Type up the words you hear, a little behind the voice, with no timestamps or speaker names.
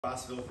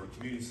Rossville for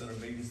community center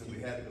meetings that we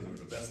had because they were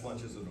the best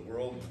lunches in the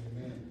world.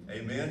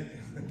 Amen.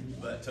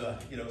 But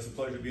you know, it's a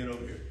pleasure being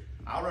over here.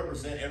 I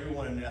represent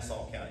everyone in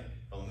Nassau County,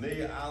 from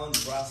Amelia Island,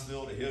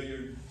 Rossville to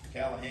Hilliard,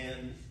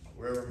 Callahan,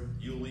 wherever,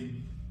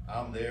 Yulee.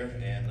 I'm there,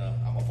 and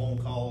I'm a phone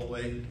call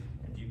away.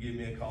 If you give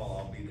me a call,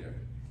 I'll be there.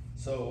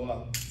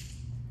 So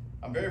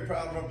I'm very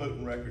proud of our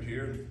voting record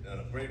here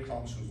and a great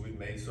accomplishments we've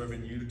made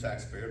serving you, the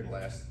taxpayer, in the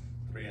last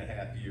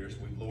 3.5 years.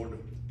 We've lowered the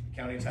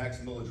county tax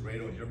millage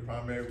rate on your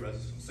primary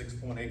residence from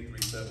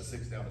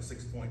 6.8376 down to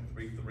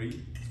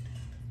 6.33.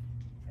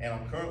 And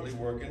I'm currently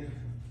working,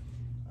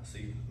 I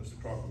see Mr.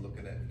 Crawford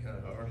looking at me kind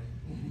of hard.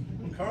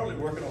 I'm currently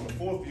working on the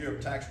 4th year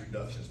of tax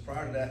reductions.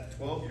 Prior to that,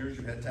 12 years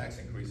you had tax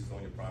increases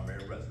on your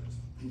primary residence.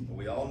 But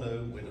we all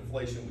know with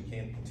inflation, we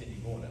can't continue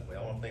going that way.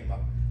 I want to thank my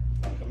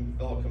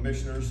fellow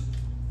commissioners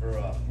for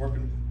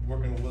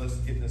working with us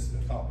to get this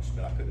accomplished.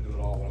 I couldn't do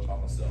it all by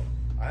myself.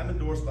 I am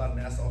endorsed by the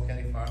Nassau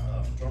County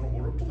Fraternal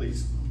Order of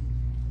Police.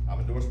 I'm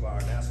endorsed by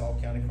our Nassau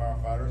County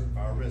firefighters and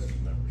fire rescue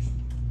members.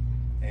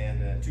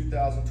 And in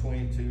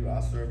 2022,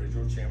 I served as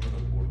your chairman of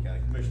the Board of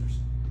County Commissioners.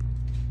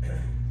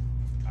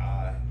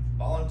 I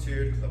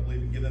volunteered because I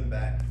believe in giving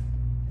back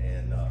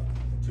and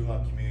to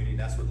my community.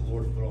 That's what the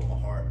Lord has put on my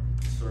heart,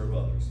 to serve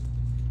others.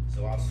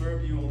 So I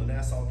served you on the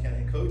Nassau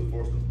County Code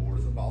Enforcement Board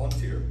as a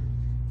volunteer.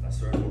 And I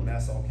served on the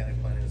Nassau County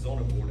Planning and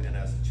Zoning Board and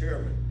as the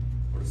chairman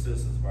for the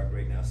citizens of our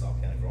great Nassau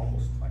County for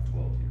almost like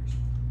 12 years.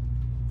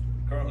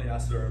 Currently, I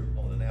serve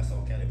on the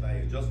Nassau County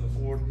Value Adjustment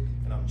Board,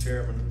 and I'm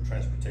chairman of the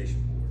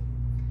Transportation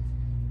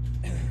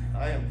Board.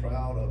 I am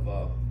proud of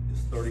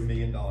this $30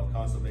 million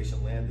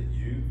conservation land that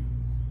you,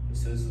 the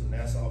citizens of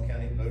Nassau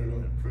County, voted on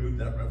and approved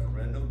that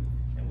referendum,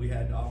 and we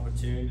had the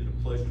opportunity and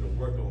the pleasure to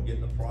work on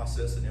getting the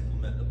process and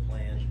implement the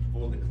plan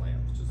for the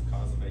CLAM, which is the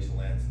Conservation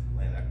Land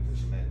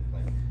Acquisition Management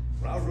Plan.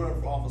 When I was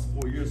running for office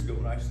 4 years ago,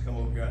 when I used to come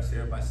over here, I said,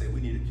 everybody said, we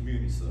need a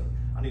community center.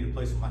 I need a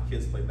place for my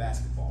kids to play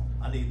basketball.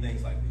 I need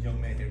things like the young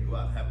man here to go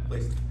out and have a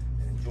place to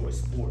enjoy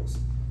sports.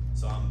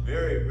 So I'm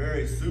very,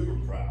 very super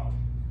proud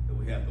that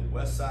we have the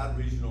Westside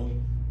Regional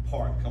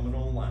Park coming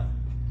online.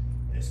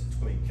 And it's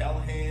between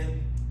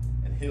Callahan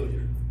and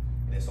Hilliard.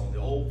 And it's on the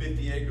old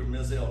 50-acre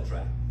Mizell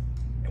tract.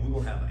 And we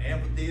will have an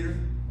amphitheater,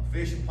 a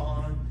fishing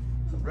pond,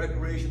 some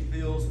recreation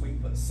fields. We can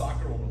put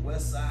soccer on the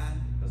west side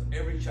because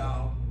every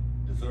child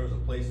deserves a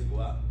place to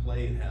go out and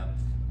play and have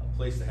a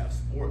place to have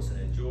sports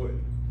and enjoy it.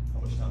 How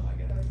much time I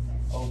got?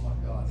 Oh my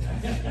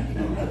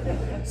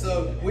God.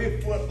 So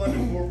we've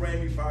funded 4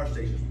 brand new fire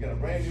stations. We got a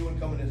brand new one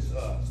coming in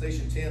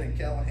Station 10 in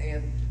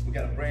Callahan. We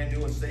got a brand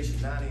new one,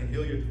 Station 90 in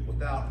Hilliard,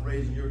 without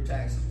raising your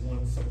taxes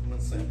 1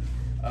 cent.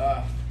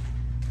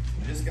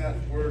 We just got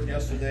word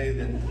yesterday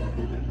that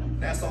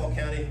Nassau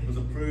County was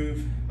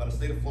approved by the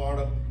state of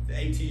Florida, the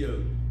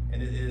ATO,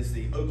 and it is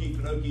the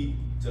Okefenokee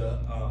to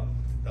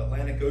the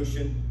Atlantic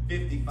Ocean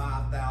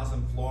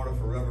 55,000 Florida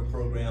Forever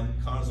program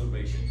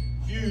conservation.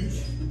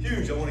 Huge,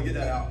 huge. I want to get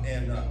that out.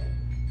 And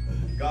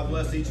God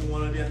bless each and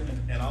one of you.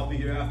 And I'll be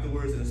here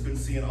afterwards. And it's good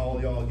seeing all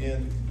of y'all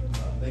again.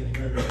 Thank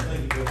you very much.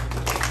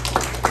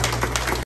 Thank you.